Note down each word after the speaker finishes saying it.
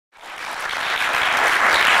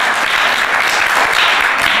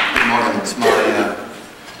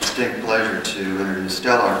to introduce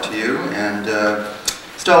Stelarc to you. And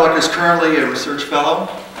Stelarc is currently a research fellow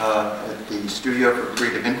at the Studio for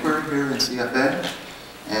Creative Inquiry here in CFA.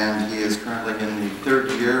 And he is currently in the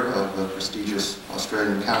 3rd year of a prestigious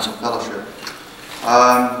Australian Council Fellowship.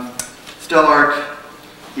 Stelarc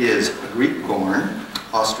is a Greek-born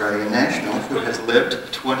Australian national who has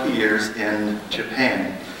lived 20 years in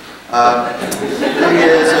Japan. He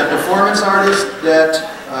is a performance artist that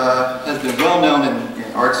has been well known in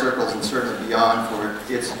art circles and certainly beyond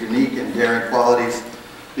for its unique and daring qualities,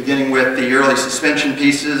 beginning with the early suspension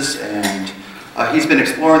pieces, and he's been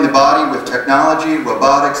exploring the body with technology,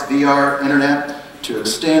 robotics, VR, internet, to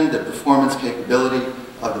extend the performance capability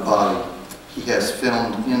of the body. He has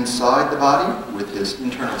filmed inside the body with his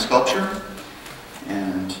internal sculpture,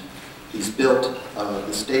 and he's built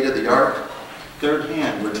the state-of-the-art third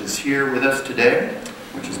hand, which is here with us today,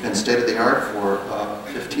 which has been state-of-the-art for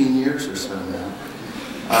 15 years or so now.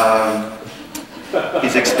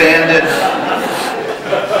 He's expanded.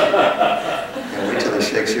 Yeah, wait till he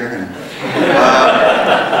shakes your hand.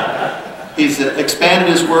 He's expanded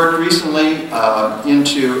his work recently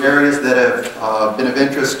into areas that have been of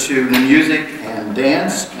interest to music and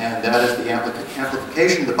dance, and that is the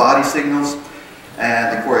amplification of the body signals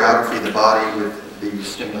and the choreography of the body with the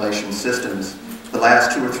stimulation systems. The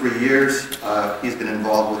last 2 or 3 years, he's been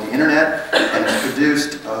involved with the internet and has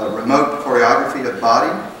produced remote choreography of the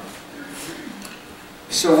body.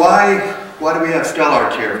 So why do we have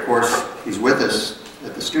Stelarc here? Of course, he's with us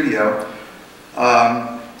at the studio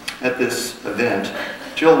at this event.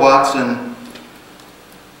 Jill Watson,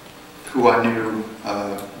 who I knew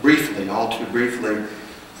briefly, all too briefly,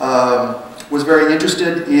 was very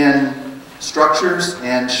interested in structures,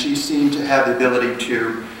 and she seemed to have the ability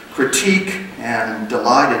to critique and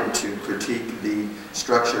delighted to critique the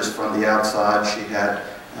structures from the outside. She had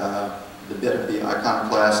the bit of the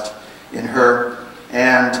iconoclast in her,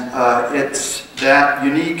 and it's that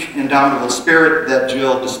unique, indomitable spirit that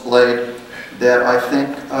Jill displayed that I think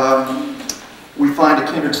we find a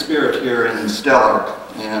kindred spirit here in Stelarc,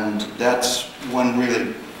 and that's one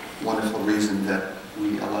really wonderful reason that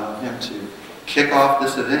we allow him to kick off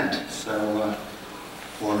this event. So,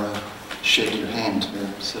 or shake your hand,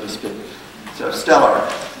 so to speak. So, Stelarc.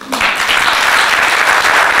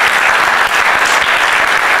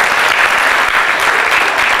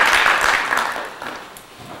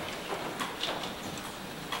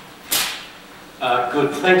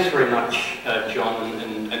 Good. Thanks very much, John,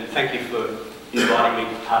 and thank you for inviting me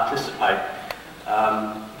to participate.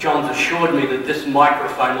 John's assured me that this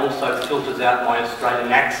microphone also filters out my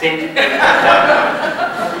Australian accent,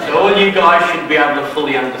 so all you guys should be able to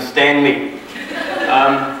fully understand me.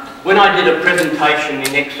 When I did a presentation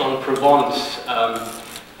in Aix-en-Provence,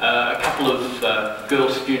 a couple of girl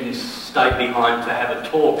students stayed behind to have a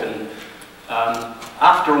talk, and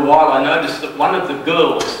after a while I noticed that one of the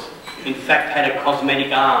girls in fact had a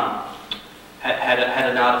cosmetic arm, had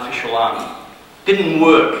an artificial arm. Didn't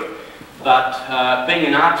work, but being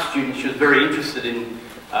an art student, she was very interested in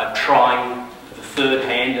trying the third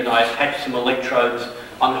hand, and I attached some electrodes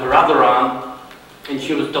on her other arm, and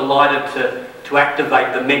she was delighted to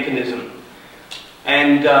activate the mechanism.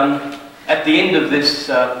 And at the end of this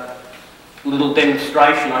little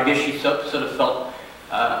demonstration, I guess she sort of felt,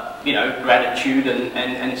 you know, gratitude,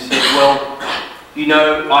 and said, well, you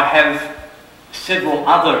know, I have several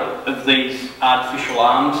other of these artificial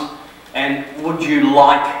arms, and would you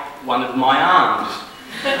like one of my arms?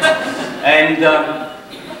 And,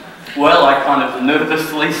 well, I kind of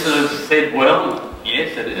nervously sort of said, well,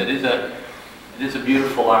 yes, it is a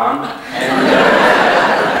beautiful arm. And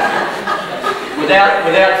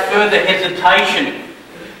without further hesitation,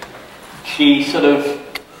 she sort of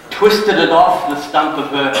twisted it off the stump of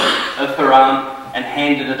her arm and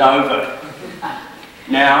handed it over.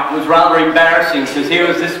 Now, it was rather embarrassing because here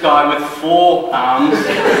was this guy with 4 arms,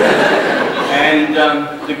 and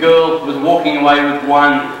the girl was walking away with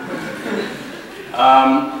 1.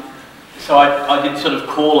 So I did sort of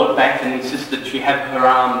call her back and insisted she have her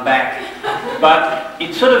arm back. But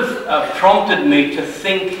it sort of prompted me to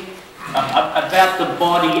think about the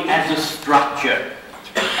body as a structure.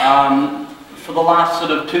 For the last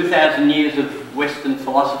sort of 2,000 years of Western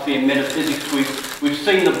philosophy and metaphysics, we've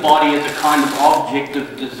seen the body as a kind of object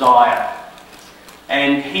of desire.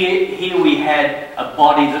 And here we had a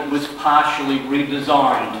body that was partially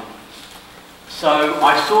redesigned. So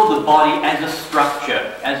I saw the body as a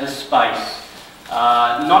structure, as a space,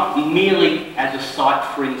 not merely as a site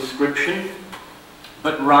for inscription,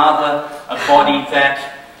 but rather a body that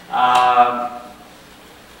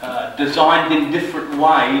designed in different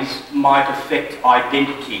ways might affect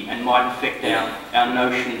identity and might affect our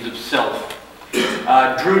notions of self.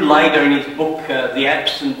 Drew Lader, in his book, The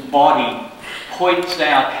Absent Body, points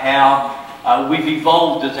out how we've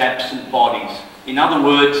evolved as absent bodies. In other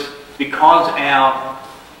words, because our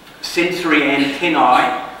sensory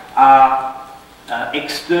antennae are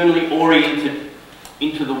externally oriented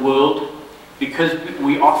into the world, because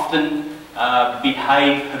we often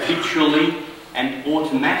behave habitually and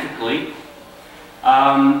automatically,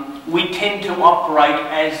 we tend to operate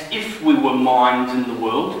as if we were minds in the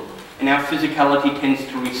world, and our physicality tends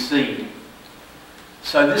to recede.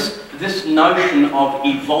 So this notion of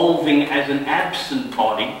evolving as an absent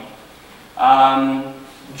body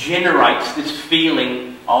generates this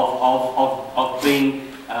feeling of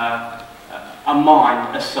being a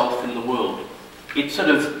mind, a self in the world. It sort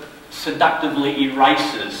of seductively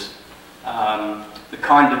erases the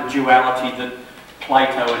kind of duality that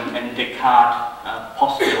Plato and Descartes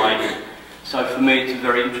postulated. So for me it's a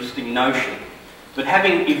very interesting notion. But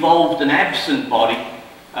having evolved an absent body,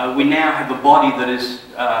 we now have a body that is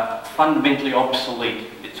fundamentally obsolete.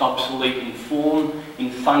 It's obsolete in form,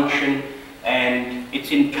 in function, and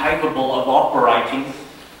it's incapable of operating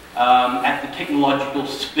at the technological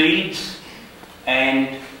speeds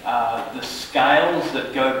and the scales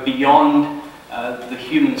that go beyond the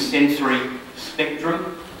human sensory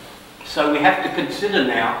spectrum. So we have to consider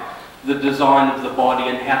now the design of the body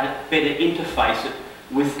and how to better interface it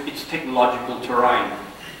with its technological terrain,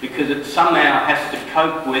 because it somehow has to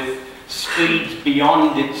cope with speeds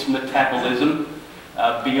beyond its metabolism,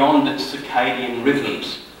 beyond its circadian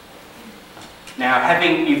rhythms. Now,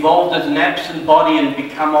 having evolved as an absent body and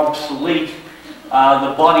become obsolete,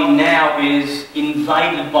 the body now is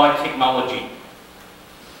invaded by technology.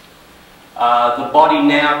 The body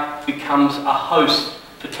now becomes a host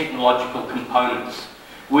for technological components.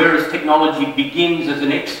 Whereas technology begins as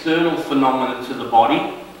an external phenomenon to the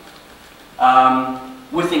body,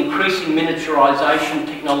 with increasing miniaturization,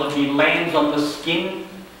 technology lands on the skin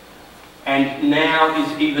and now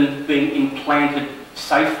is even being implanted,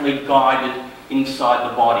 safely guided inside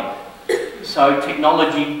the body. So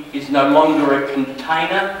technology is no longer a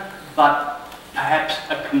container, but perhaps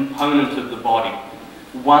a component of the body,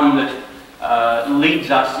 one that leads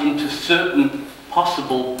us into certain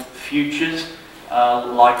possible futures,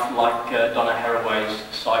 like Donna Haraway's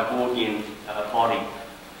cyborgian body.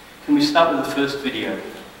 Can we start with the first video,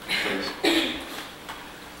 please?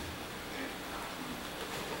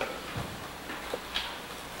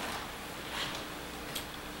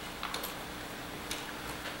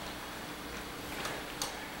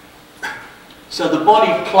 So the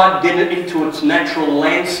body plugged into its natural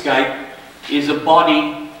landscape is a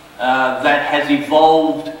body that has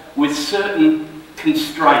evolved with certain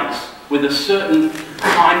constraints, with a certain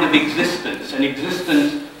kind of existence, an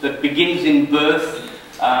existence that begins in birth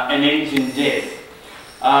and ends in death.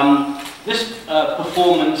 This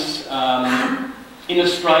performance in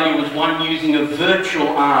Australia was one using a virtual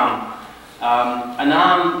arm, an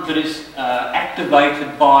arm that is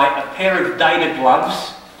activated by a pair of data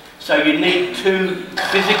gloves. So you need two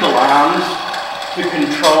physical arms to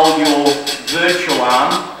control your virtual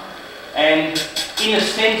arm, and in a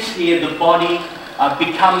sense here the body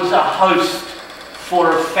becomes a host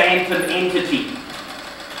for a phantom entity,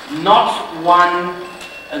 not one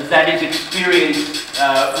that is experienced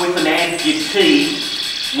with an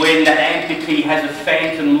amputee, when that amputee has a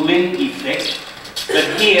phantom limb effect,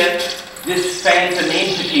 but here this phantom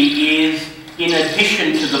entity is in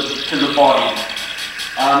addition to the body.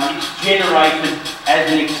 It's generated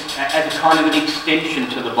as a kind of an extension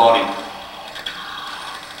to the body.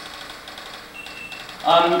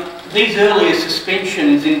 These earlier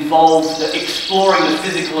suspensions involved exploring the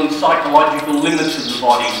physical and psychological limits of the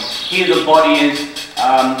body. Here the body is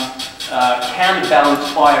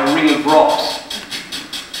counterbalanced by a ring of rocks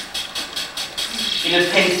in a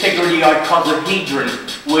tensegrity icosahedron,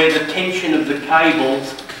 where the tension of the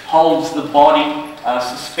cables holds the body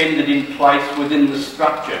suspended in place within the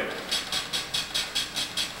structure.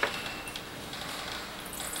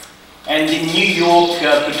 And in New York,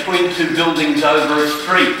 between two buildings over a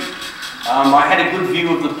street, I had a good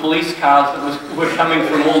view of the police cars that were coming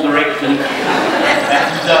from all directions.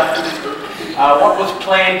 And what was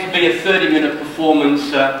planned to be a 30-minute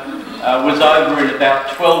performance was over in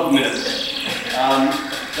about 12 minutes.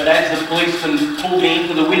 But as the policeman pulled me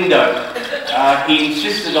into the window, he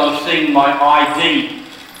insisted on seeing my ID,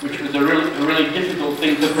 which was a really difficult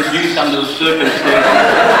thing to produce under the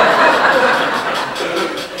circumstances.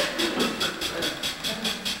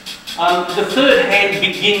 The third hand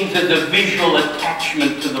begins as a visual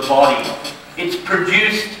attachment to the body. It's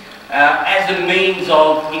produced as a means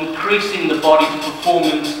of increasing the body's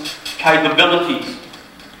performance capabilities.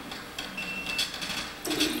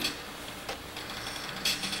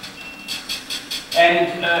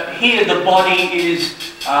 And here the body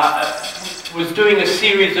was doing a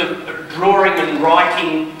series of drawing and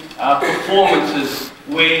writing performances,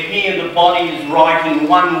 where here the body is writing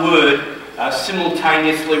one word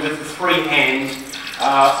simultaneously with the three hands,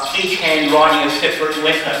 each hand writing a separate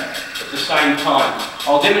letter at the same time.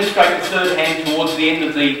 I'll demonstrate the third hand towards the end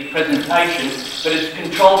of the presentation, but it's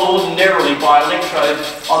controlled ordinarily by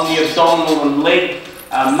electrodes on the abdominal and leg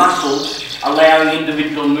muscles, allowing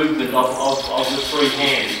individual movement of the three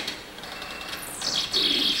hands.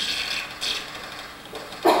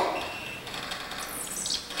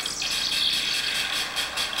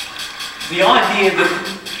 The idea that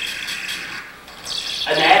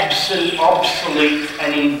an absent, obsolete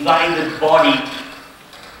and invaded body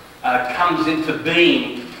comes into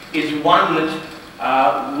being is one that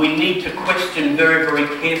we need to question very, very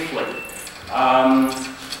carefully.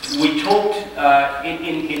 We talked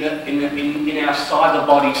in our cyber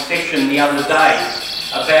body session the other day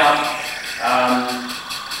about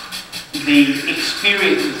the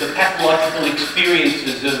experiences, the pathological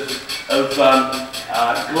experiences of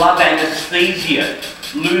glove anesthesia,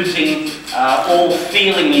 losing all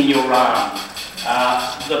feeling in your arm,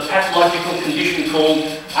 the pathological condition called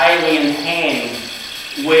alien hand,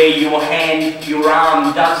 where your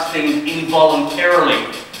arm does things involuntarily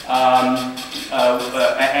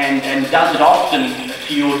and does it often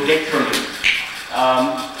to your detriment.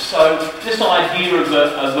 So this idea of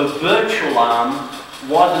a virtual arm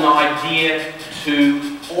was an idea to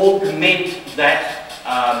augment that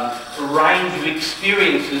range of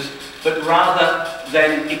experiences, but rather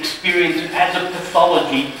than experience it as a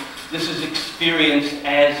pathology, this is experienced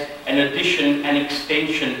as an addition and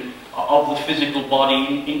extension of the physical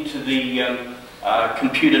body into the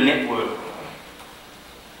computer network.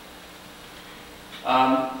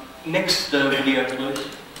 Next video, please.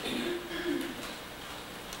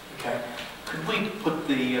 Okay. Could we put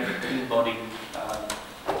the embodied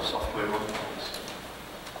software on, please?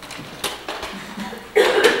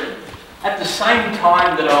 At the same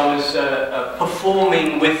time that I was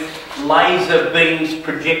performing with laser beams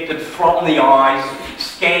projected from the eyes,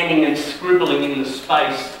 scanning and scribbling in the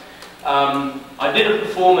space, I did a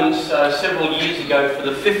performance several years ago for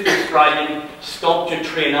the 5th Australian Sculpture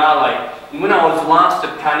Triennale. And when I was last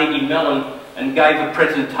at Carnegie Mellon and gave a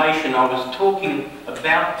presentation, I was talking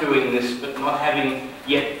about doing this, but not having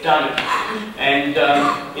yet done it. And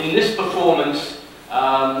in this performance,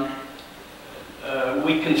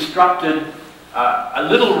 we constructed a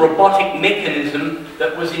little robotic mechanism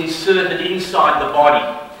that was inserted inside the body,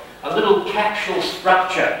 a little capsule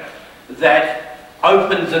structure that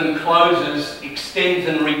opens and closes, extends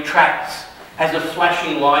and retracts, has a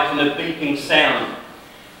flashing light and a beeping sound.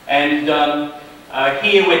 And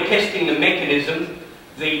here we're testing the mechanism.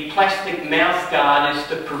 The plastic mouth guard is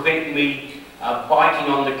to prevent me biting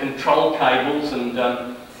on the control cables and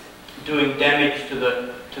doing damage to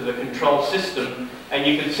the control system. And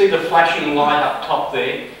you can see the flashing light up top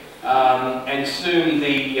there. And soon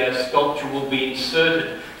the sculpture will be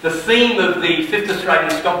inserted. The theme of the 5th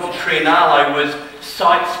Australian Sculpture Triennale was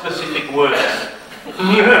site-specific works.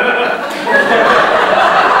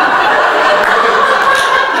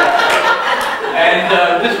 And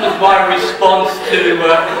this was my response to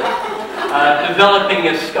developing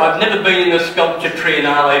I've never been in a Sculpture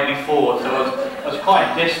Triennale before, so I was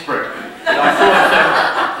quite desperate. And I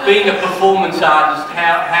thought, being a performance artist,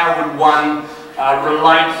 how would one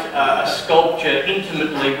relate a sculpture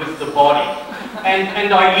intimately with the body?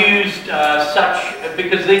 And I used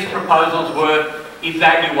because these proposals were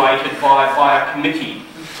evaluated by a committee,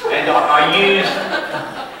 and I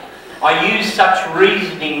used such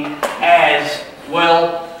reasoning as,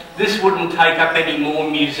 well, this wouldn't take up any more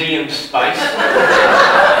museum space.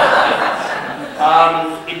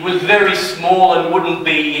 It was very small and wouldn't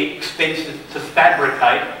be expensive to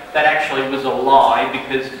fabricate. That actually was a lie,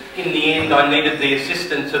 because in the end I needed the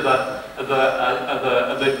assistance of a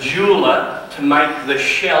jeweler to make the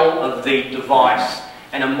shell of the device,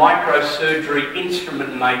 and a microsurgery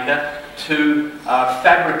instrument maker to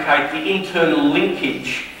fabricate the internal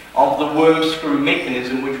linkage of the worm screw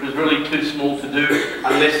mechanism, which was really too small to do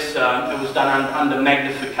unless it was done under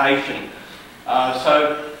magnification.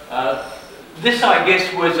 This, I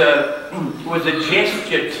guess, was a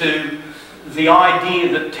gesture to the idea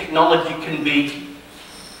that technology can be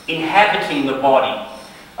inhabiting the body.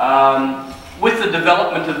 With the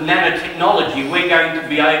development of nanotechnology, we're going to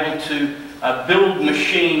be able to build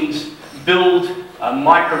machines, build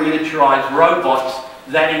micro-miniaturized robots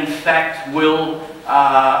that in fact will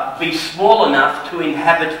be small enough to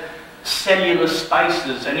inhabit cellular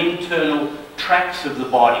spaces and internal tracts of the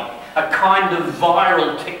body. A kind of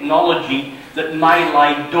viral technology that may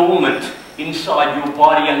lay dormant inside your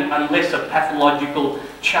body unless a pathological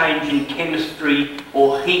change in chemistry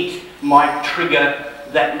or heat might trigger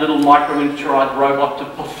that little micro-miniaturized robot to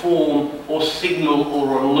perform or signal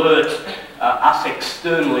or alert us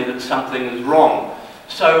externally that something is wrong.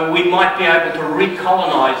 So we might be able to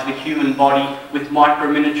recolonize the human body with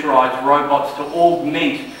micro-miniaturized robots to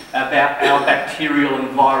augment our bacterial and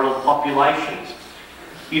viral populations.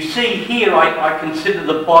 You see here, I consider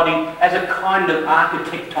the body as a kind of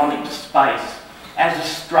architectonic space, as a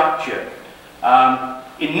structure.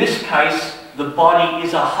 In this case, the body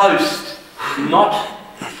is a host, not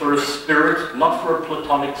for a spirit, not for a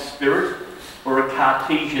Platonic spirit or a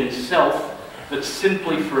Cartesian self, but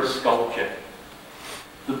simply for a sculpture.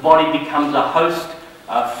 The body becomes a host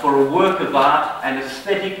for a work of art, an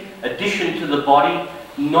aesthetic addition to the body,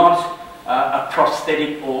 not a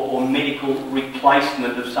prosthetic or medical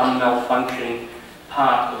replacement of some malfunctioning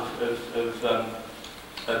part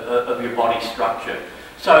of your body structure.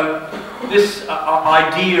 So this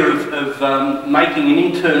idea of making an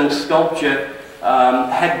internal sculpture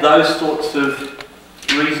had those sorts of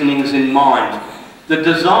reasonings in mind. The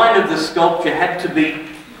design of the sculpture had to be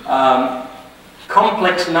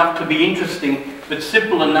complex enough to be interesting, but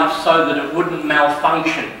simple enough so that it wouldn't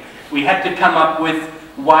malfunction. We had to come up with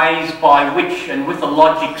ways by which, and with a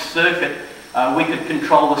logic circuit, we could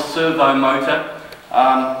control the servo motor.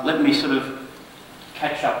 Let me sort of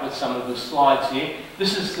catch up with some of the slides here.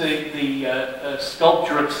 This is the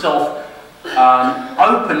sculpture itself.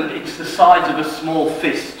 Opened, it's the size of a small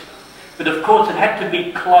fist. But of course it had to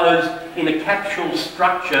be closed in a capsule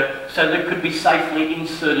structure so that it could be safely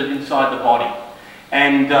inserted inside the body.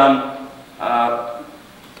 And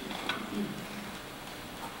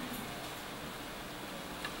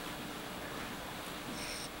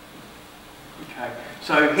okay,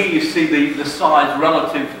 so here you see the size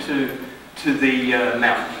relative to the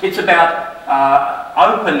mount. It's about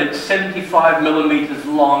open at 75 millimeters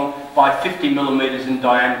long by 50 millimeters in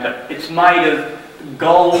diameter. It's made of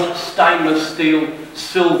gold, stainless steel,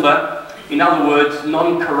 silver, in other words,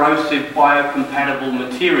 non-corrosive biocompatible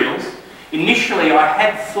materials. Initially, I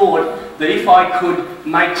had thought that if I could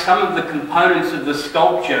make some of the components of the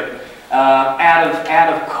sculpture out of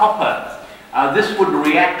copper, this would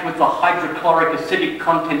react with the hydrochloric acidic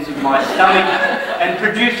contents of my stomach and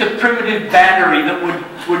produce a primitive battery that would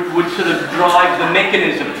sort of drive the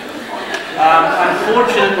mechanism.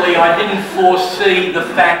 Unfortunately, I didn't foresee the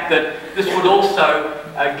fact that this would also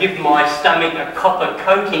give my stomach a copper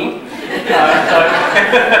coating.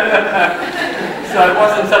 So it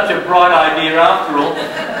wasn't such a bright idea after all.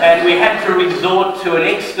 And we had to resort to an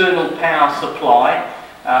external power supply,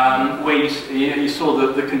 where you saw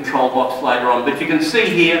the control box later on. But you can see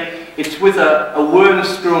here, it's with a worm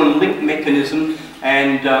screw and link mechanism,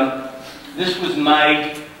 and this was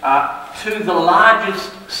made to the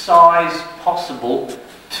largest size possible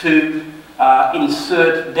to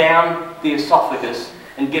insert down the esophagus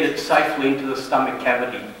and get it safely into the stomach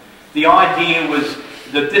cavity. The idea was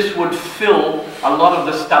that this would fill a lot of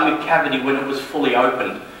the stomach cavity when it was fully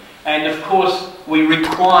opened. And of course, we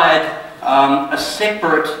required a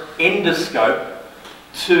separate endoscope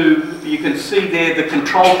to, you can see there the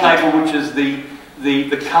control cable, which is the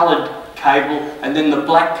coloured cable, and then the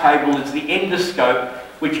black cable is the endoscope,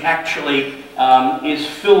 which actually is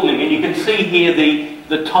filming. And you can see here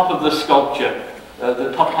the top of the sculpture,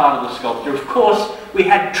 the top part of the sculpture. Of course, we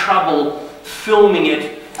had trouble filming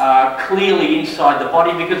it clearly inside the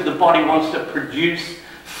body because the body wants to produce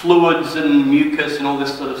fluids and mucus and all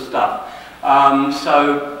this sort of stuff.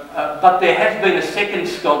 But there has been a second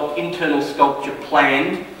internal sculpture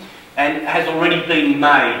planned and has already been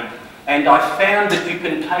made. And I found that you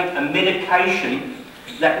can take a medication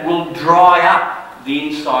that will dry up the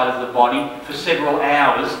inside of the body for several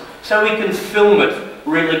hours so we can film it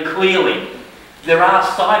really clearly. There are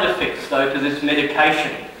side effects though to this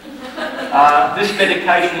medication. This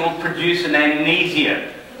medication will produce an amnesia.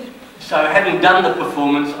 So having done the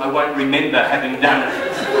performance, I won't remember having done it.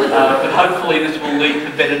 But hopefully this will lead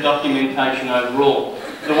to better documentation overall.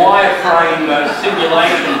 The wireframe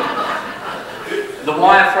simulation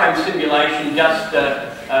just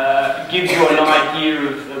gives you an idea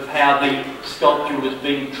of how the sculpture was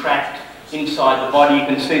being tracked inside the body. You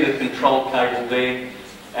can see the control cable there,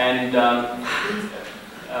 and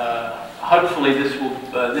hopefully this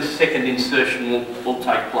second insertion will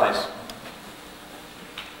take place.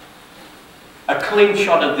 A clean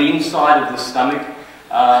shot of the inside of the stomach.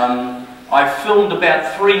 I filmed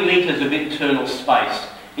about 3 meters of internal space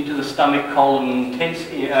into the stomach, colon,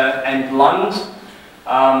 and lungs.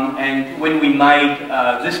 And when we made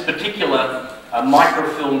this particular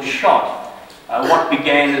microfilm shot, what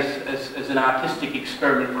began as an artistic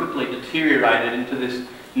experiment quickly deteriorated into this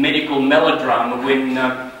medical melodrama when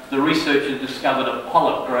the researchers discovered a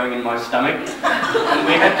polyp growing in my stomach, and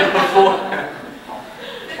we had to perform.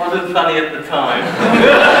 Wasn't funny at the time.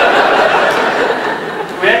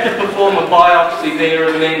 We had to perform a biopsy there,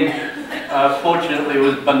 and then fortunately it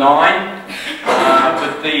was benign.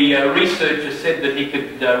 But the researcher said that he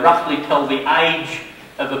could roughly tell the age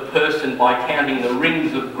of a person by counting the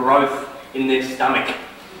rings of growth in their stomach.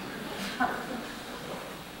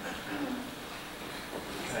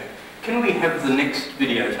 Okay. Can we have the next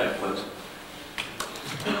videotape, please?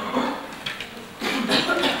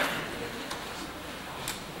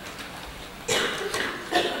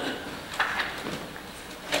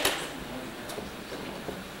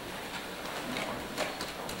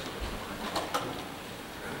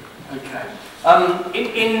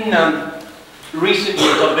 In recent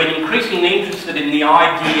years, I've been increasingly interested in the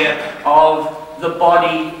idea of the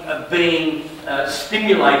body being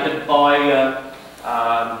stimulated by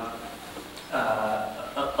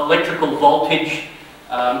electrical voltage.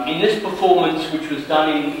 In this performance, which was done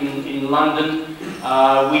in London,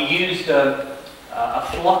 we used a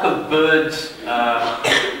flock of birds,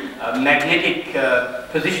 a magnetic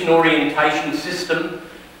position orientation system,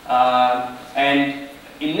 and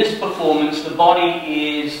in this performance, the body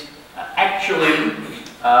is actually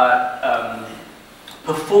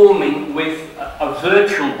performing with a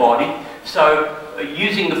virtual body. So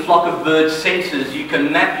using the flock of birds sensors, you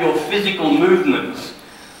can map your physical movements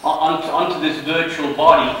onto this virtual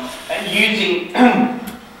body, and using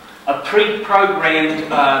a pre-programmed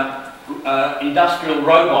industrial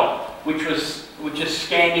robot, which is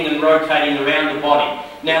scanning and rotating around the body.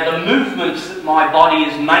 Now, the movements that my body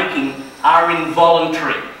is making are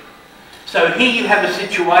involuntary. So here you have a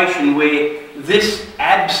situation where this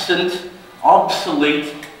absent,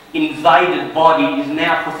 obsolete, invaded body is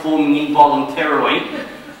now performing involuntarily,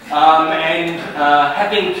 and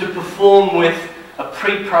having to perform with a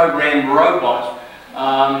pre-programmed robot,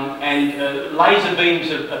 and laser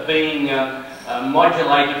beams are being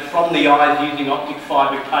modulated from the eyes using optic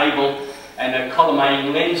fibre cable and a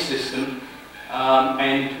collimating lens system.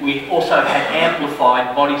 And we also had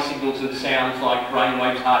amplified body signals and sounds like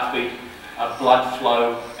brainwaves, heartbeat, blood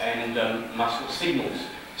flow, and muscle signals,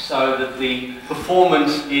 so that the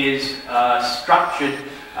performance is structured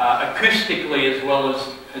acoustically as well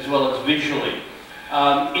as visually.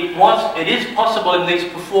 It is possible in these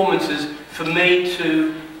performances for me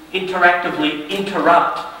to interactively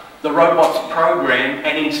interrupt the robot's program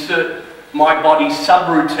and insert my body's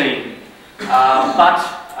subroutine, but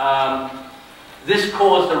this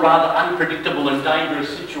caused a rather unpredictable and dangerous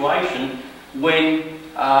situation when,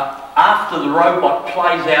 after the robot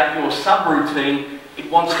plays out your subroutine, it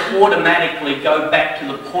wants to automatically go back to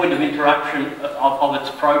the point of interruption of its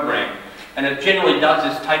program. And it generally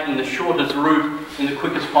does is taking the shortest route in the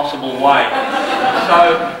quickest possible way.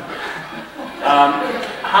 So,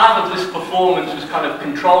 half of this performance was kind of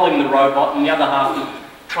controlling the robot, and the other half was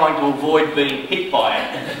trying to avoid being hit by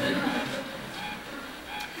it.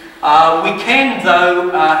 We can,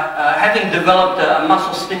 though, having developed a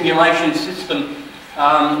muscle stimulation system,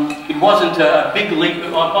 it wasn't a big leap.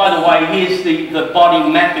 By the way, here's the body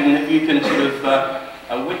mapping that you can sort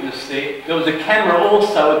of witness there. There was a camera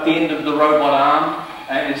also at the end of the robot arm,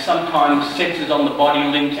 and sometimes sensors on the body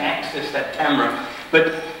limbs access that camera.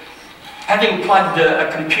 But having plugged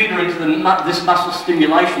a computer into this muscle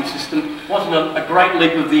stimulation system wasn't a great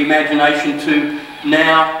leap of the imagination to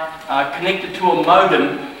now connect it to a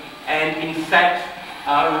modem and in fact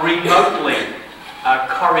remotely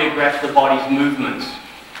choreograph the body's movements.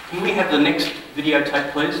 Can we have the next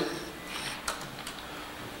videotape, please?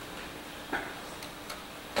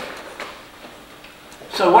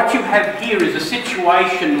 So what you have here is a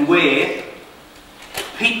situation where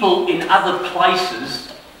people in other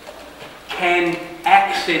places can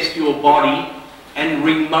access your body and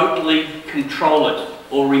remotely control it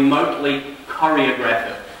or remotely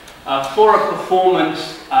choreograph it. For a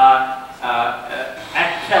performance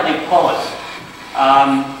at Telepolis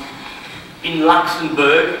in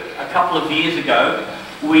Luxembourg a couple of years ago,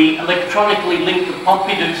 we electronically linked the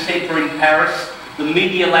Pompidou Centre in Paris, the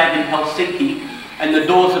Media Lab in Helsinki, and the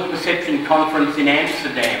Doors of Perception Conference in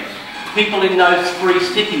Amsterdam. People in those three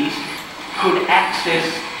cities could access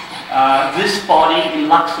this body in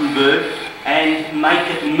Luxembourg and make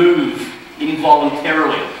it move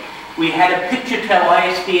involuntarily. We had a picture-tel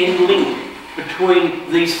ISDN link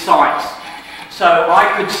between these sites, so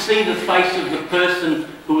I could see the face of the person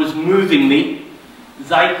who was moving me.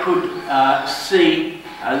 They could see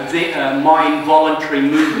my involuntary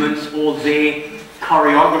movements or their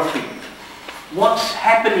choreography. what's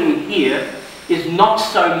happening here is not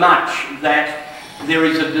so much that there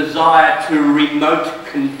is a desire to remote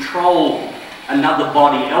control another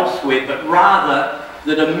body elsewhere, but rather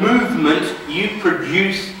that a movement you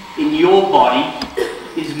produce in your body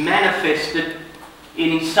is manifested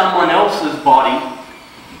in someone else's body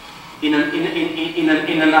in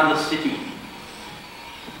another city.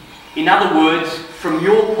 In other words, from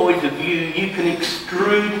your point of view, you can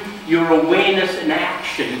extrude your awareness and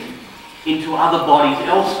action into other bodies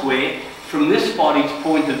elsewhere. From this body's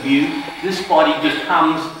point of view, this body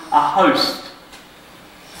becomes a host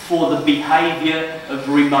for the behaviour of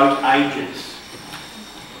remote agents.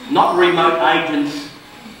 Not remote agents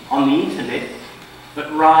on the internet, but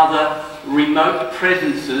rather remote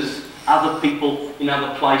presences, other people in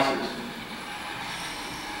other places.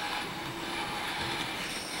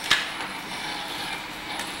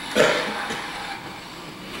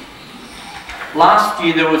 Last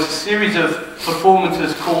year there was a series of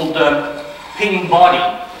performances called Ping Body,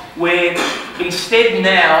 where instead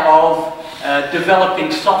now of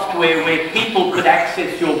developing software where people could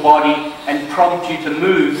access your body and prompt you to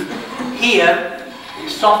move, here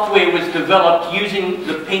software was developed using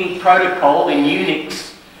the Ping protocol in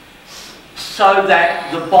Unix so that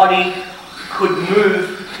the body could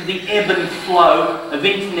move to the ebb and flow of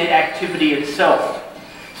internet activity itself.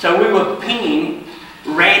 So we were pinging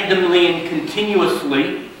randomly and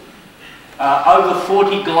continuously over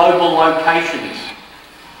 40 global locations.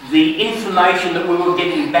 The information that we were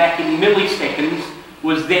getting back in milliseconds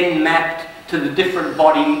was then mapped to the different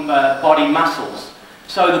body muscles.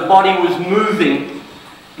 So the body was moving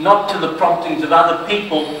not to the promptings of other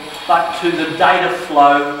people, but to the data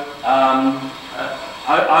flow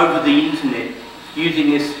over the internet, using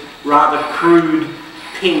this rather crude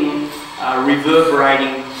ping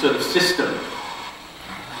reverberating sort of system.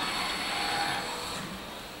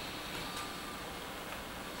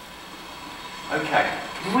 Okay,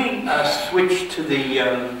 can we switch to the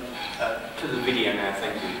video now?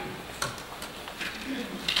 Thank you.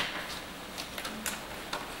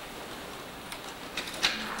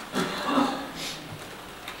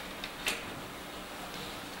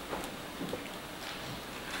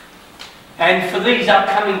 And for these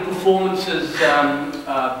upcoming performances,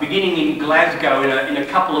 beginning in Glasgow in a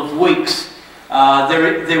couple of weeks,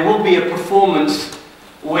 there will be a performance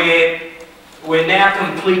where we're now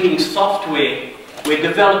completing software. We're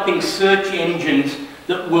developing search engines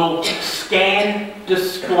that will scan,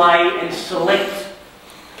 display and select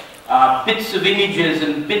bits of images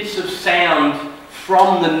and bits of sound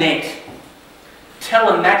from the net,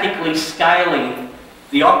 telematically scaling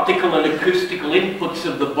the optical and acoustical inputs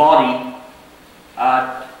of the body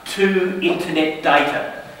to internet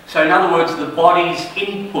data. So in other words, the body's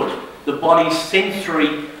input, the body's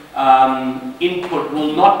sensory input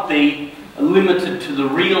will not be limited to the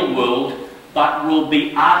real world, but will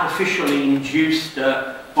be artificially induced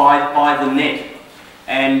by the net.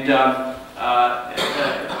 And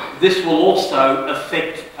this will also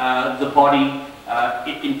affect the body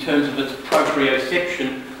in terms of its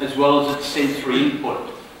proprioception as well as its sensory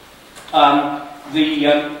input.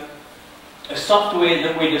 The software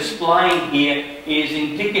that we're displaying here is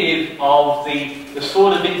indicative of the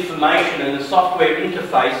sort of information and the software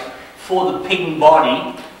interface for the Ping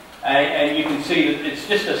body. And you can see that it's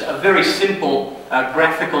just a very simple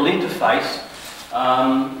graphical interface,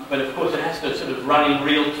 but of course it has to sort of run in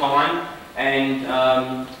real time, and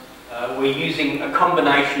we're using a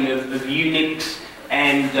combination of Unix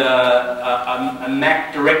and a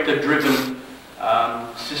Mac director-driven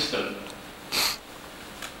system.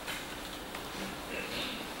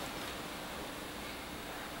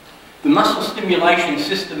 The muscle stimulation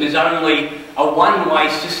system is only a one-way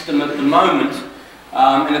system at the moment,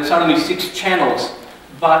 and it's only 6 channels,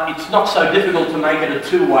 but it's not so difficult to make it a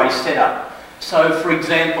two-way setup. So, for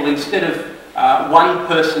example, instead of one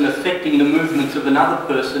person affecting the movements of another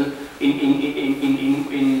person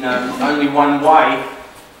in only one way,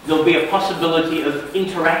 there'll be a possibility of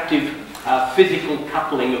interactive physical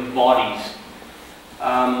coupling of bodies.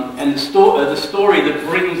 And the story that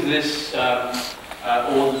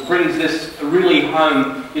brings this really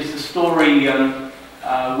home is the story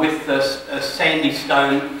with Sandy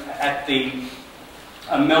Stone at the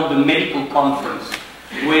Melbourne Medical Conference,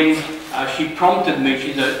 when she prompted me.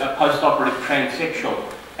 She's a post-operative transsexual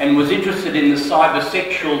and was interested in the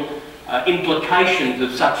cybersexual implications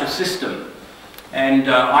of such a system. And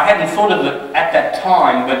I hadn't thought of it at that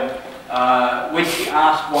time, but when she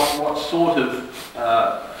asked what sort of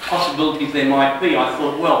possibilities there might be, I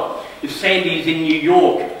thought, well, if Sandy's in New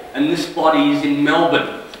York and this body is in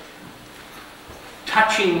Melbourne,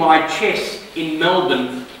 touching my chest in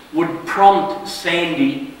Melbourne would prompt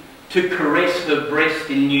Sandy to caress her breast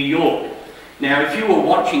in New York. Now, if you were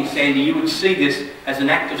watching Sandy, you would see this as an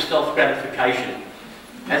act of self-gratification,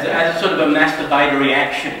 as a sort of a masturbatory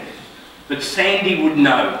action. But Sandy would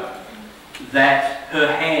know that her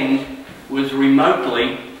hand was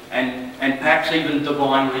remotely and perhaps even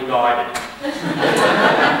divinely guided.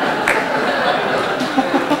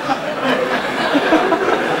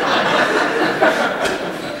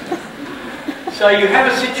 So you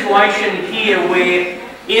have a situation here where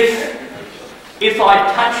if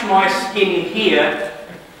I touch my skin here,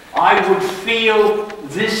 I would feel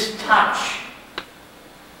this touch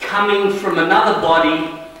coming from another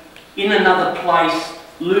body in another place,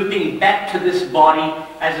 looping back to this body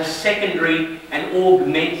as a secondary and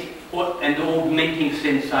augmenting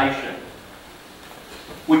sensation,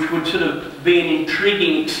 which would sort of be an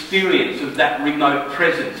intriguing experience of that remote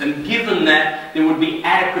presence. And given that there would be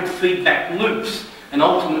adequate feedback loops and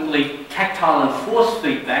ultimately tactile and force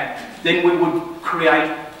feedback, then we would create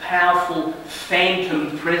powerful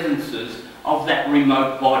phantom presences of that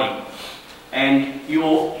remote body. And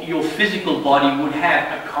your physical body would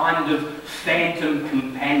have a kind of phantom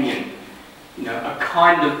companion, you know, a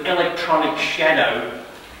kind of electronic shadow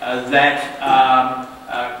that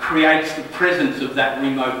creates the presence of that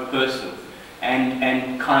remote person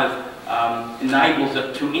and kind of enables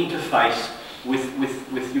it to interface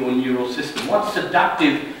with your neural system. What's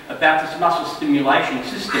seductive about this muscle stimulation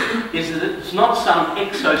system is that it's not some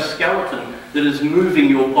exoskeleton that is moving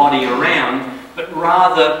your body around, but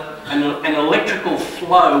rather an electrical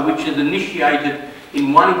flow which is initiated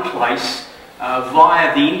in one place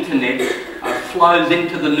via the internet, flows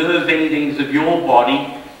into the nerve endings of your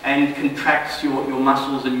body and contracts your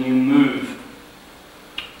muscles and you move.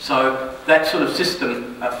 So that sort of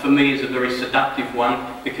system for me is a very seductive one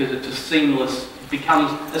because it's a seamless, it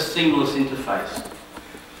becomes a seamless interface.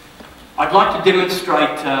 I'd like to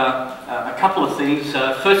demonstrate a couple of things.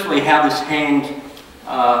 Firstly, how this hand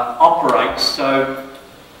operates. So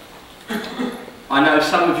I know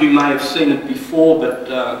some of you may have seen it before,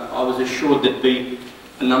 but I was assured there'd be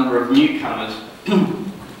a number of newcomers.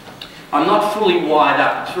 I'm not fully wired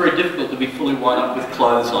up. It's very difficult to be fully wired up with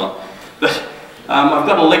clothes on. But I've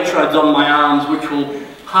got electrodes on my arms which will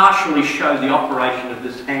partially show the operation of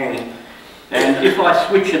this hand. And if I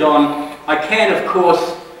switch it on, I can, of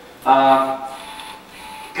course,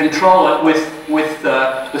 control it with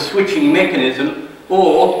the switching mechanism,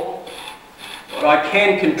 or I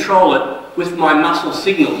can control it with my muscle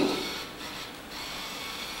signals.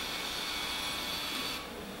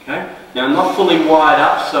 Okay? Now I'm not fully wired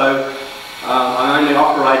up, so I'm only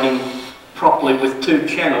operating properly with 2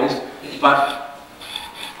 channels, but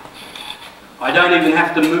I don't even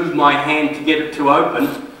have to move my hand to get it to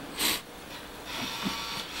open.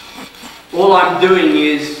 All I'm doing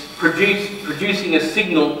is producing a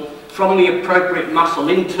signal from the appropriate muscle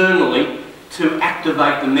internally to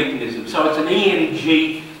activate the mechanism. So it's an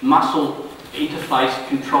EMG muscle interface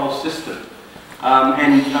control system.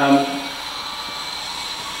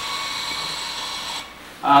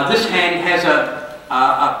 This hand has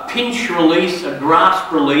a pinch release, a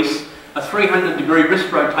grasp release, a 300-degree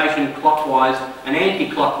wrist rotation clockwise and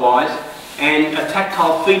anti-clockwise, and a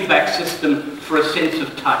tactile feedback system for a sense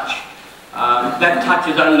of touch. That touch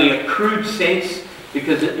is only a crude sense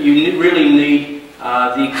because you really need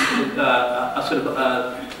the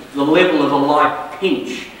level of a light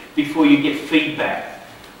pinch before you get feedback.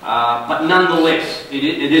 But nonetheless, it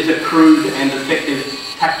is a crude and effective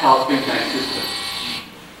tactile feedback system.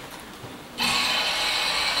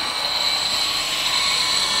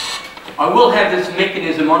 I will have this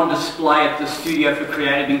mechanism on display at the Studio for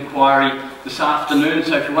Creative Inquiry this afternoon,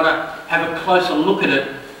 so if you want to have a closer look at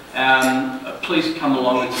it, please come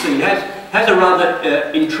along and see. It has a rather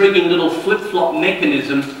intriguing little flip-flop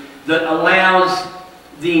mechanism that allows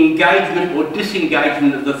the engagement or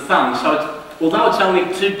disengagement of the thumb. So although it's only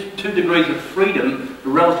 2 degrees of freedom,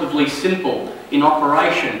 relatively simple in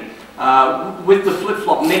operation, with the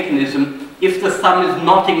flip-flop mechanism, if the thumb is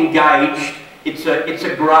not engaged, it's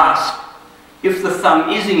a grasp. If the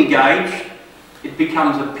thumb is engaged, it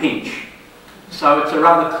becomes a pinch. So it's a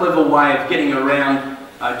rather clever way of getting around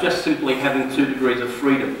just simply having 2 degrees of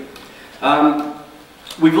freedom.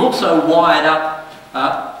 We've also wired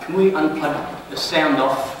up, can we unplug the sound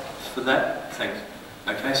off for that? Thanks.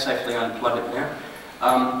 Okay, safely unplug it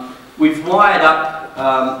now. We've wired up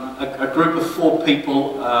a group of 4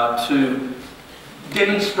 people to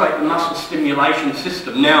demonstrate the muscle stimulation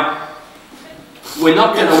system. Now, we're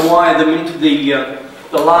not going to wire them into the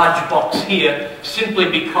large box here simply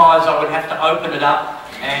because I would have to open it up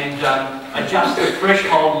and adjust the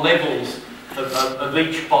threshold levels of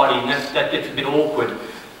each body, and that gets a bit awkward.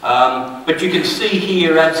 But you can see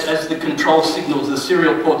here as the control signals, the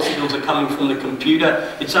serial port signals are coming from the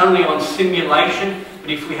computer. It's only on simulation, but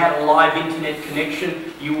if we had a live internet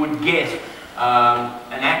connection, you would get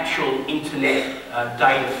an actual internet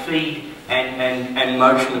data feed and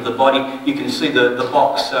motion of the body. You can see the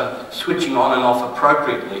box switching on and off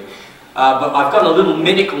appropriately. But I've got a little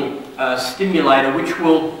medical stimulator which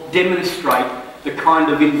will demonstrate the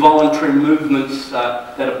kind of involuntary movements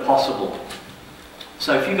that are possible.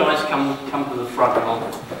 So if you guys come to the front, and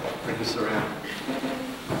I'll bring this around.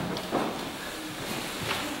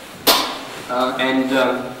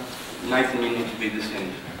 Nathan, you need to be this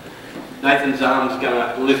end. Nathan's arm's going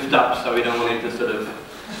to lift up, so we don't want him to sort of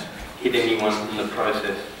hit anyone in the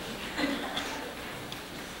process.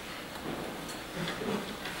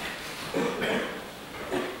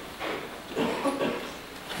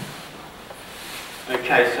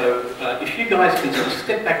 Okay, so if you guys can sort of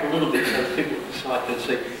step back a little bit so people at the side can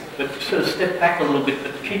see, but sort of step back a little bit,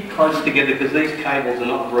 but keep close together because these cables are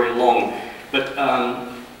not very long. But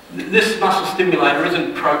this muscle stimulator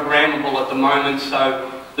isn't programmable at the moment,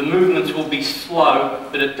 so the movements will be slow,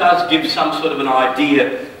 but it does give some sort of an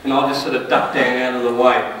idea, and I'll just sort of duck down out of the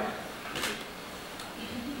way.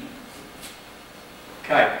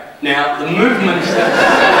 Okay, now the movements that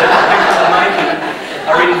people are making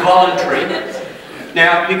are involuntary.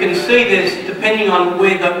 Now you can see there's, depending on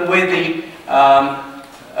where the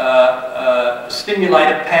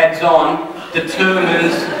stimulator pads on,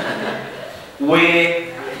 determines where.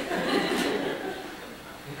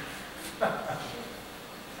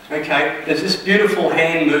 Okay, there's this beautiful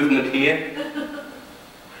hand movement here.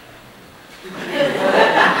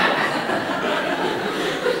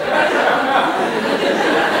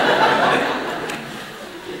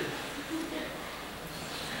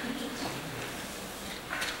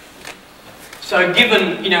 So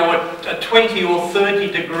given, you know, a 20 or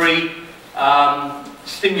 30 degree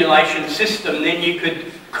stimulation system, then you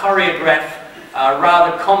could choreograph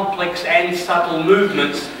rather complex and subtle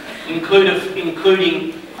movements,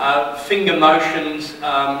 including finger motions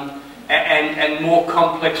and more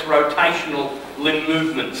complex rotational limb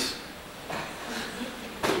movements.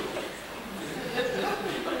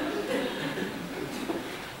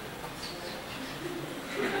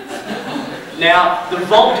 Now, the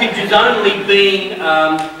voltage is only being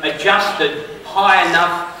adjusted high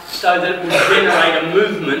enough so that it will generate a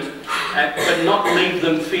movement, but not leave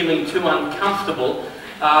them feeling too uncomfortable.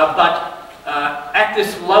 At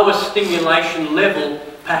this lower stimulation level,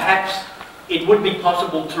 perhaps it would be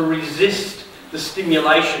possible to resist the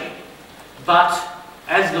stimulation. But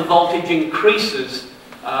as the voltage increases,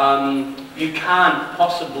 you can't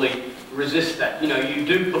possibly resist that. You know, you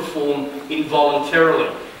do perform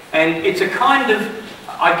involuntarily. And it's a kind of,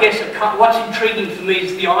 I guess, what's intriguing for me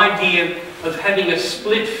is the idea of having a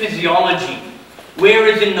split physiology.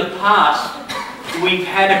 Whereas in the past, we've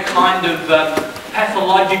had a kind of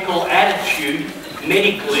pathological attitude,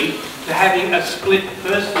 medically, to having a split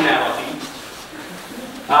personality.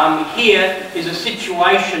 Here is a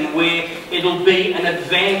situation where it'll be an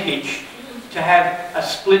advantage to have a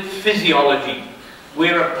split physiology,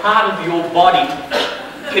 where a part of your body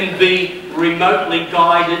can be remotely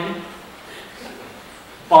guided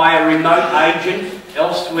by a remote agent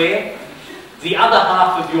elsewhere. The other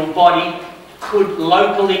half of your body could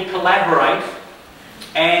locally collaborate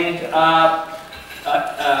and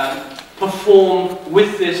perform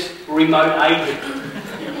with this remote agent.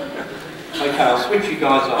 Okay, I'll switch you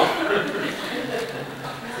guys off.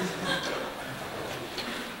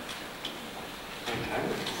 Okay,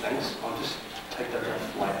 thanks. I'll just take that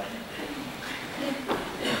off later.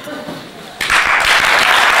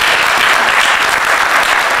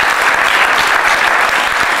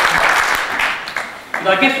 And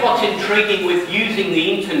I guess what's intriguing with using the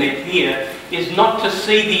internet here is not to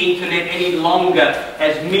see the internet any longer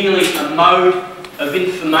as merely a mode of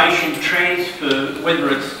information transfer, whether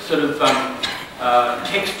it's sort of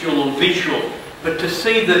textual or visual, but to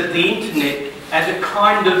see the internet as a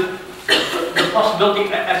kind of, the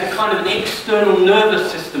possibility, as a kind of an external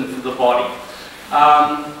nervous system for the body.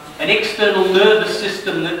 An external nervous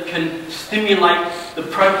system that can stimulate the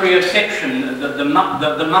proprioception,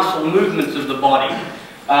 the muscle movements of the body.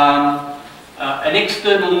 An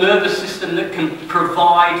external nervous system that can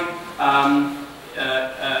provide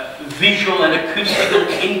visual and acoustical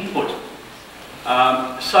input.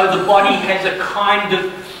 So the body has a kind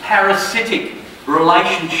of parasitic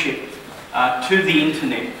relationship to the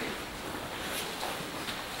internet.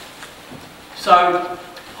 So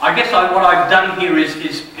I guess what I've done here is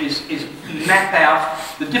map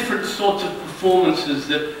out the different sorts of performances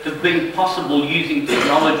that have been possible using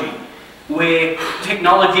technology, where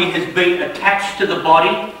technology has been attached to the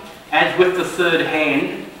body, as with the third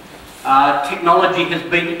hand. Technology has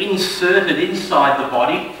been inserted inside the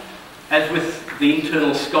body, as with the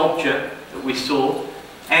internal sculpture that we saw,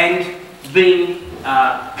 and being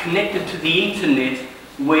connected to the internet,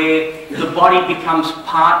 where the body becomes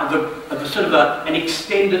part of a sort of an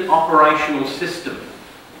extended operational system.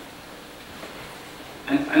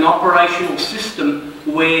 An operational system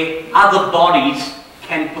where other bodies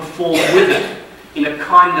can perform with it in a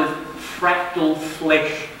kind of fractal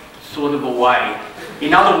flesh sort of a way.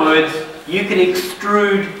 In other words, you can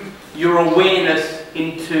extrude your awareness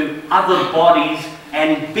into other bodies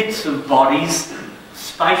and bits of bodies,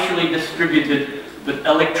 spatially distributed but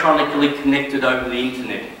electronically connected over the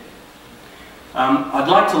internet. I'd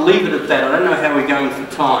like to leave it at that. I don't know how we're going for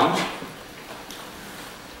time.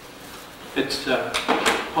 It's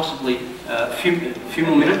possibly a few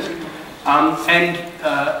more minutes.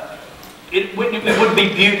 It would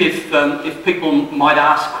be beautiful if people might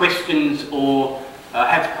ask questions or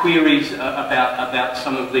have queries about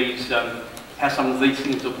some of these, how some of these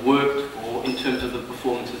things have worked, or in terms of the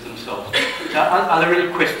performances themselves. Are there any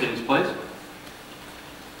questions, please?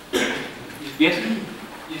 Yes?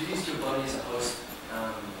 You've used your body as a host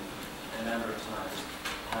a number of times.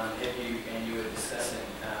 And you were discussing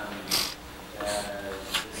the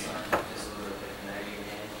scientific disorder of the Canadian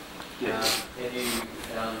hand. Yes. Have you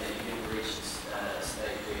found that you have reached a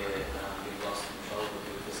state where you've lost control of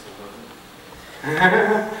your physical movement?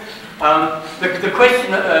 The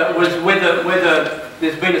question was whether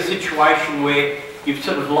there's been a situation where you've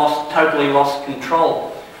sort of totally lost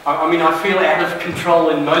control. I mean, I feel out of control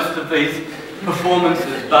in most of these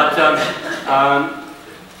performances, but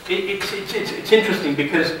it's interesting,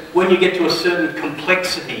 because when you get to a certain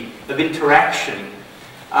complexity of interaction,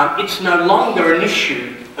 it's no longer an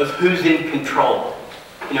issue of who's in control,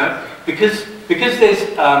 you know, because there's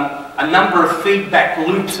a number of feedback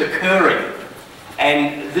loops occurring,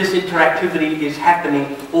 and this interactivity is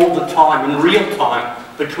happening all the time, in real time,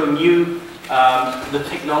 between you, the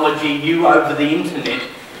technology, you over the internet.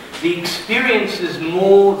 The experience is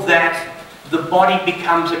more that the body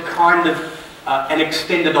becomes a kind of an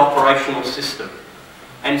extended operational system.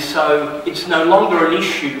 And so it's no longer an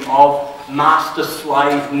issue of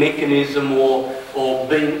master-slave mechanism or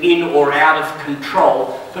being in or out of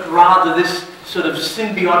control, but rather this sort of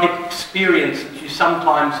symbiotic experience that you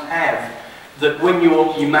sometimes have, that when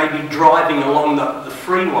you may be driving along the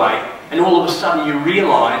freeway and all of a sudden you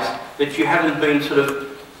realise that you haven't been sort of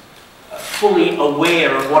fully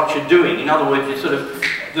aware of what you're doing. In other words, you're sort of,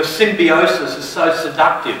 the symbiosis is so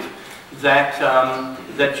seductive that,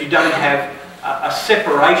 that you don't have a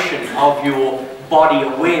separation of your body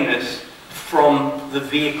awareness from the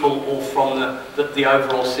vehicle or from the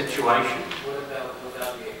overall situation. What about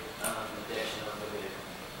the addiction of the vehicle?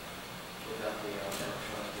 Without the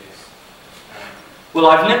electronic use? Well,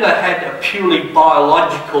 I've never had a purely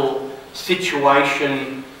biological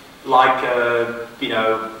situation like you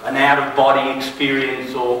know, an out-of-body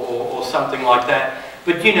experience or something like that.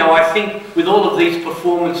 But you know, I think with all of these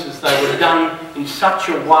performances, they were done in such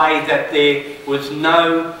a way that there was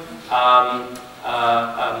no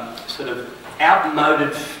sort of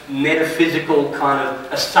outmoded metaphysical kind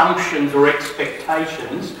of assumptions or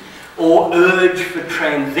expectations, or urge for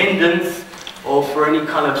transcendence, or for any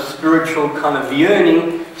kind of spiritual kind of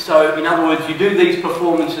yearning. So in other words, you do these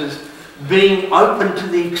performances being open to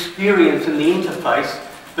the experience and the interface,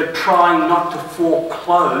 but trying not to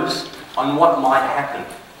foreclose on what might happen.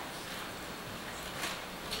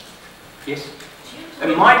 Yes?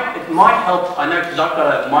 It might help, I know, because I've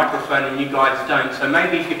got a microphone and you guys don't, so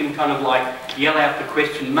maybe if you can kind of like yell out the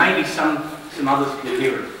question, maybe some others can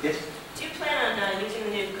hear it. Yes? Do you plan on using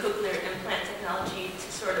the new cochlear implant technology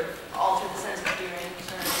to sort of alter the sense of hearing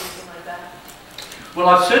or anything like that? Well,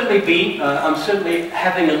 I'm certainly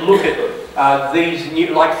having a look at these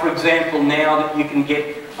new, like for example now that you can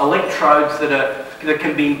get electrodes that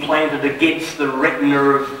can be implanted against the retina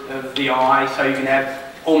of the eye, so you can have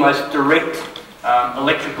almost direct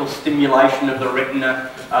electrical stimulation of the retina.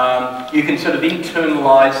 You can sort of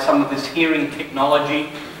internalize some of this hearing technology.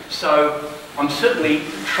 So I'm certainly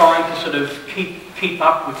trying to sort of keep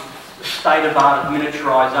up with the state of art of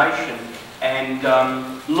miniaturization and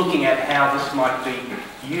looking at how this might be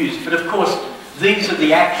used. But of course, these are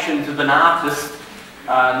the actions of an artist,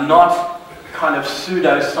 not kind of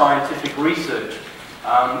pseudo-scientific research.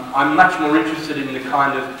 I'm much more interested in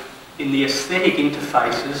the aesthetic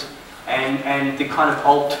interfaces and the kind of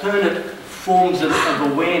alternate forms of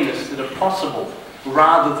awareness that are possible,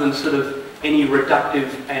 rather than sort of any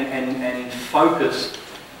reductive and focused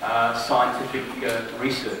scientific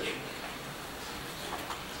research.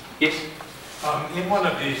 Yes? In one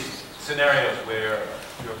of these scenarios where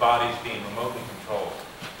your body's being remotely controlled,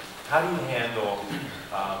 how do you handle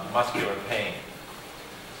muscular pain?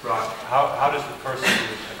 Right. How does the person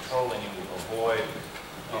who is controlling you avoid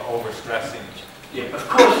overstressing? Yeah, of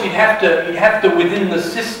course you have to within the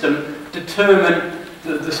system determine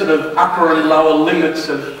the sort of upper and lower limits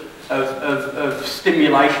of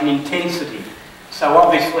stimulation intensity. So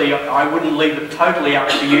obviously I wouldn't leave it totally up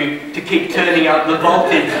to you to keep turning up the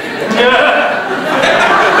voltage.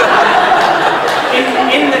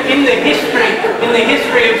 In the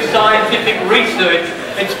history of scientific research,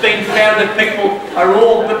 it's been found that people are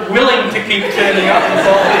all but willing to keep turning up the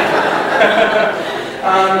voltage.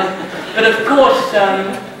 But of course,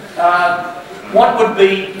 what would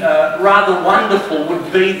be rather wonderful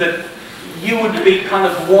would be that you would be kind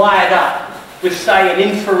of wired up with, say, an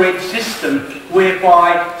infrared system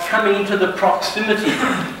whereby coming into the proximity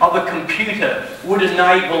of a computer would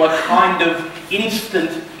enable a kind of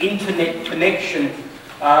instant internet connection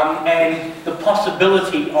and the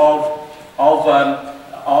possibility of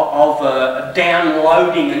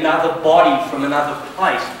downloading another body from another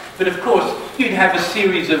place. But of course, you'd have a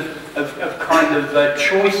series of kind of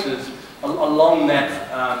choices along that,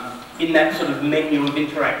 in that sort of menu of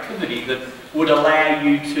interactivity that would allow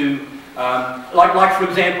you to, like for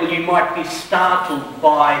example, you might be startled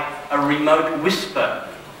by a remote whisper,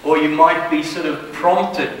 or you might be sort of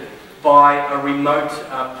prompted by a remote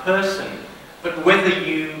person. But whether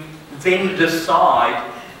you then decide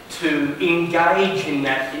to engage in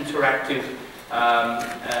that interactive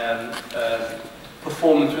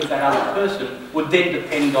performance with that other person would then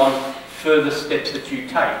depend on further steps that you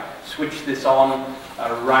take. Switch this on,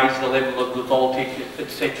 raise the level of the voltage,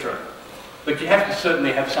 etc. But you have to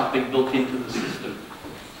certainly have something built into the system.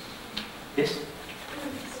 Yes? So we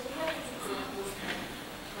have these examples of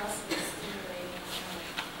muscle stimulating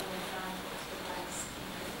electronic device.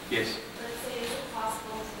 Yes. Let's say, is it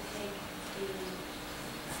possible to take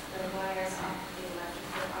the wires off the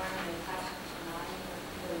electrical arm and attach it to mine,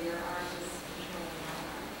 where your arm is controlling my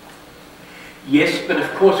arm? Yes, but of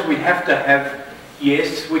course we have to have,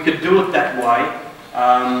 yes, we could do it that way.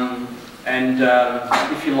 And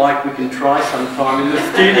if you like, we can try sometime in the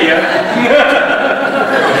studio.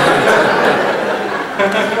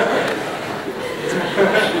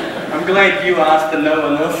 I'm glad you asked and no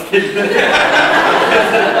one else did.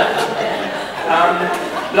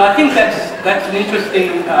 But I think that's an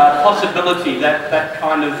interesting possibility, that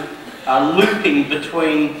kind of looping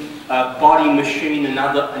between body, machine, and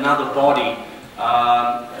another body.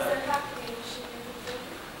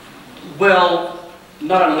 Well,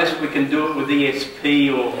 not unless we can do it with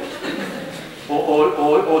ESP or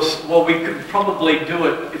well, we could probably do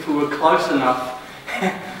it if we were close enough.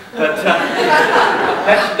 But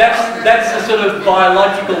that's the sort of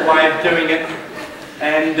biological way of doing it.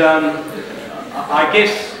 And I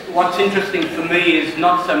guess what's interesting for me is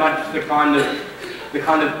not so much the kind of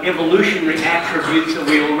evolutionary attributes that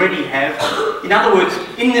we already have. In other words,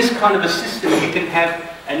 in this kind of a system, you can have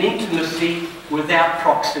an intimacy without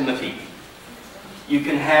proximity. You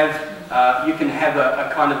can have a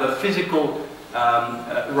kind of a physical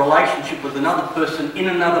relationship with another person in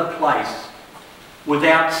another place,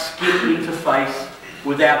 without skin interface,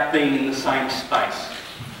 without being in the same space.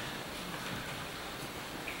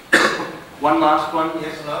 One last one.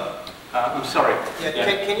 Yes, hello? I'm sorry.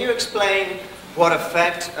 Yeah. Can you explain what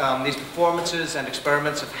effect these performances and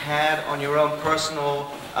experiments have had on your own personal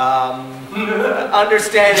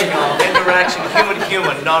understanding of interaction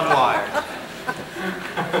human-to-human, non-wired?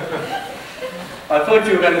 I thought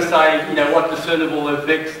you were going to say, you know, what discernible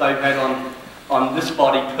effects they've had on this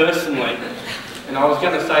body personally. And I was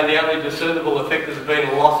going to say the only discernible effect has been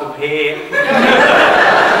a loss of hair.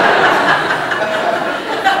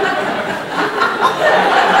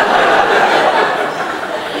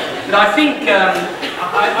 But I think that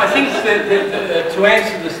to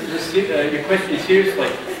answer your question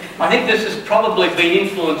seriously, I think this has probably been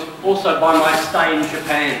influenced also by my stay in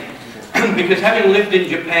Japan. Because having lived in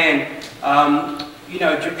Japan, you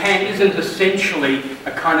know, Japan isn't essentially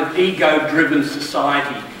a kind of ego-driven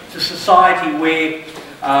society. It's a society where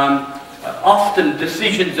often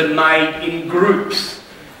decisions are made in groups,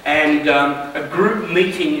 and a group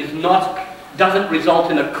meeting doesn't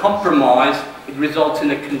result in a compromise, it results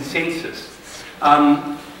in a consensus.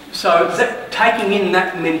 So taking in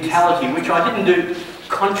that mentality, which I didn't do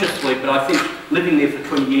consciously, but I think living there for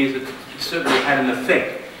 20 years, it certainly had an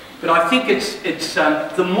effect. But I think it's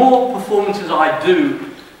the more performances I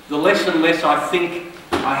do, the less and less I think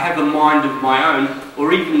I have a mind of my own,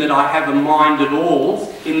 or even that I have a mind at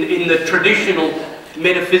all in the traditional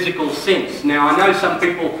metaphysical sense. Now, I know some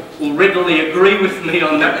people will readily agree with me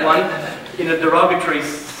on that one in a derogatory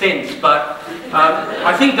sense, but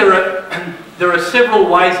I think there are several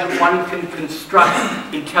ways that one can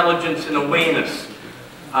construct intelligence and awareness.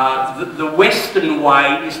 The Western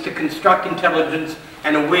way is to construct intelligence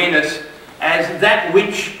and awareness as that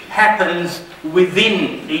which happens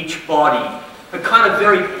within each body. A kind of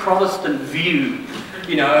very Protestant view,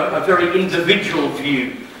 you know, a very individual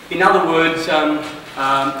view. In other words,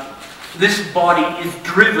 this body is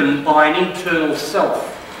driven by an internal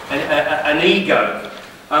self, an ego.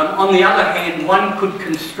 On the other hand, one could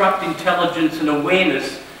construct intelligence and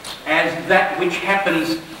awareness as that which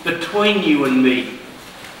happens between you and me,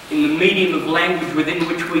 in the medium of language within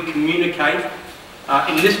which we communicate,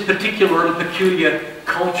 in this particular and peculiar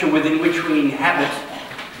culture within which we inhabit,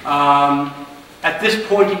 at this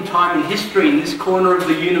point in time in history, in this corner of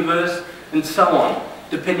the universe, and so on,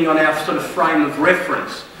 depending on our sort of frame of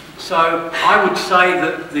reference. So I would say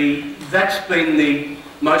that that's been the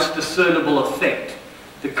most discernible effect,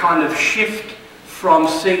 the kind of shift from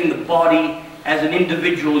seeing the body as an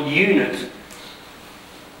individual unit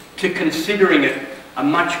to considering it a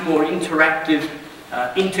much more interactive,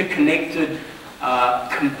 interconnected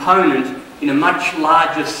component in a much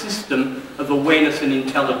larger system of awareness and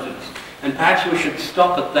intelligence. And perhaps we should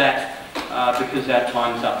stop at that because our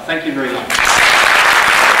time's up. Thank you very much.